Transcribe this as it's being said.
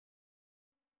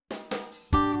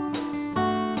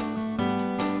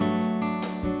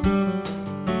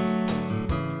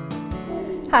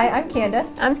Hi, I'm Candace.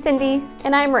 I'm Cindy.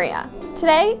 And I'm Maria.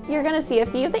 Today, you're going to see a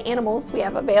few of the animals we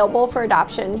have available for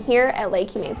adoption here at Lake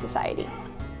Humane Society.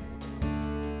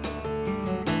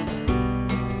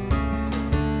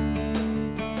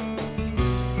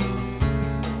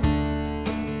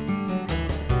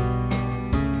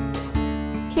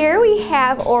 Here we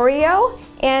have Oreo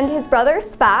and his brother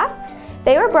Spot.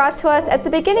 They were brought to us at the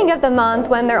beginning of the month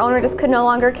when their owner just could no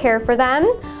longer care for them.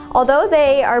 Although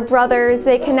they are brothers,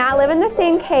 they cannot live in the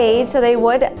same cage, so they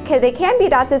can be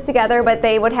adopted together, but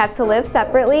they would have to live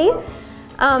separately.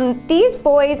 These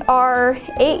boys are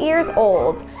 8 years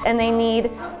old and they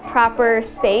need proper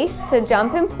space to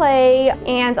jump and play,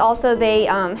 and also they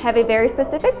have a very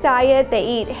specific diet. They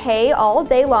eat hay all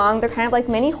day long. They're kind of like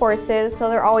mini horses, so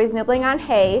they're always nibbling on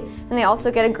hay, and they also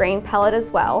get a grain pellet as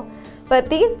well. But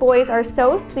these boys are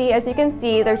so sweet. As you can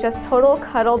see, they're just total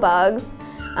cuddle bugs.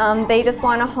 They just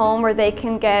want a home where they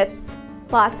can get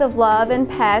lots of love and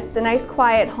pets, a nice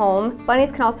quiet home. Bunnies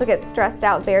can also get stressed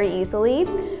out very easily,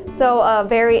 so a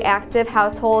very active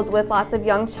household with lots of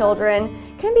young children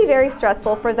can be very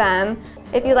stressful for them.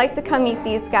 If you'd like to come meet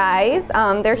these guys,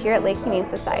 they're here at Lake Humane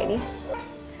Society.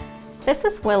 This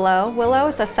is Willow. Willow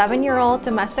is a 7-year-old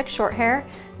domestic short-hair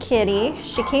kitty.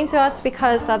 She came to us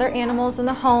because the other animals in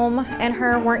the home and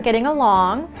her weren't getting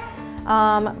along.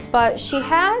 But she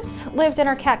has lived in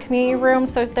our cat community room,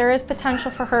 so there is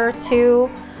potential for her to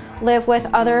live with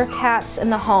other cats in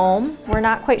the home. We're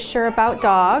not quite sure about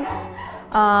dogs.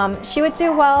 She would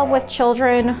do well with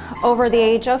children over the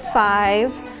age of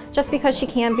 5, just because she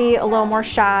can be a little more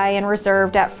shy and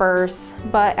reserved at first.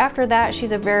 But after that,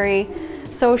 she's a very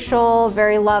social,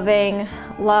 very loving,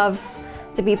 loves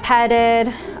to be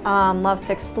petted, loves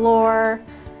to explore,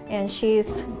 and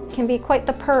can be quite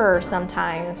the purr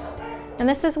sometimes. And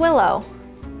this is Willow.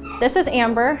 This is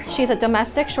Amber. She's a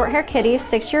domestic short-hair kitty,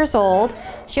 6 years old.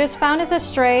 She was found as a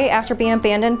stray after being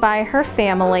abandoned by her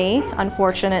family,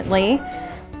 unfortunately.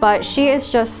 But she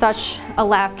is just such a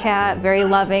lap cat, very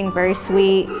loving, very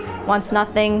sweet, wants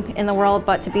nothing in the world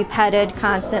but to be petted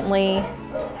constantly.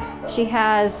 She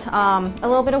has a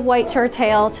little bit of white to her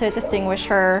tail to distinguish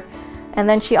her. And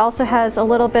then she also has a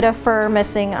little bit of fur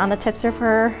missing on the tips of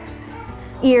her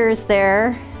ears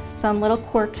there. Some little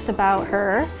quirks about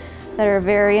her that are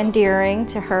very endearing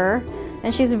to her.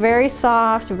 And she's very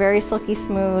soft, very silky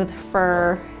smooth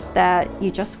fur that you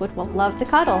just would love to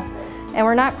cuddle. And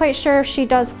we're not quite sure if she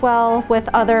does well with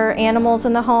other animals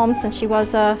in the home since she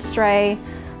was a stray.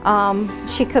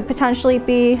 She could potentially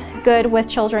be good with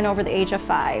children over the age of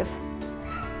 5.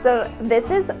 So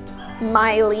this is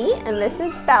Miley and this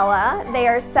is Bella. They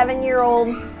are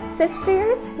 7-year-old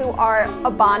sisters who are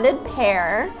a bonded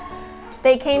pair.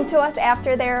 They came to us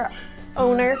after their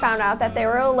owner found out that they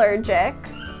were allergic.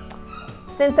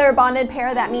 Since they're a bonded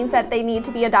pair, that means that they need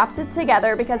to be adopted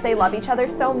together because they love each other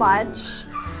so much.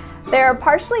 They're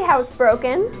partially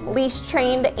housebroken, leash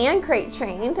trained and crate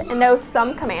trained, and know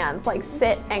some commands like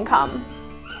sit and come.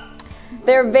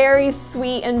 They're very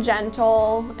sweet and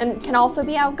gentle and can also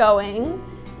be outgoing,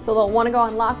 so they'll want to go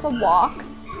on lots of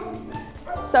walks.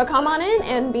 So come on in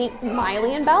and meet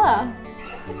Miley and Bella.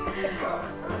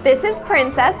 This is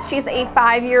Princess. She's a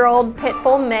 5-year-old pit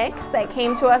bull mix that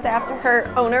came to us after her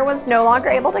owner was no longer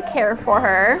able to care for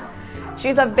her.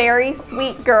 She's a very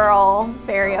sweet girl,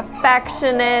 very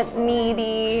affectionate,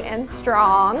 needy, and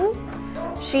strong.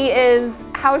 She is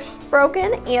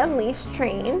housebroken and leash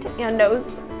trained and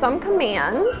knows some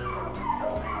commands.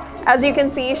 As you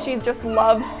can see, she just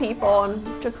loves people and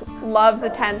just loves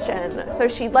attention. So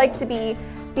she'd like to be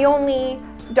the only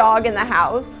dog in the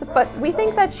house, but we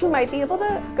think that she might be able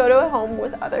to go to a home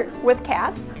with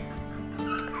cats.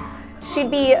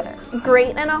 She'd be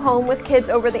great in a home with kids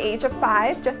over the age of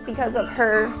 5 just because of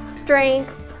her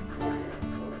strength.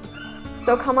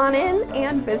 So come on in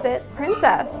and visit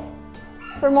Princess.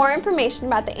 For more information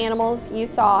about the animals you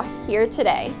saw here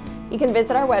today, you can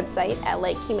visit our website at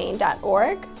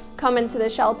lakehumane.org, come into the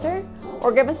shelter,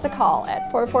 or give us a call at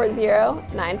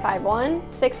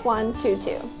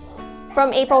 440-951-6122.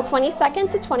 From April 22nd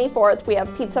to 24th, we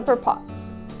have Pizza for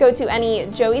Paws. Go to any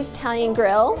Joey's Italian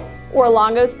Grill or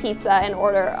Longo's Pizza and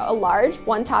order a large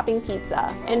 1-topping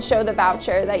pizza and show the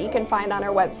voucher that you can find on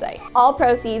our website. All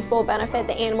proceeds will benefit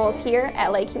the animals here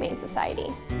at Lake Humane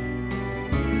Society.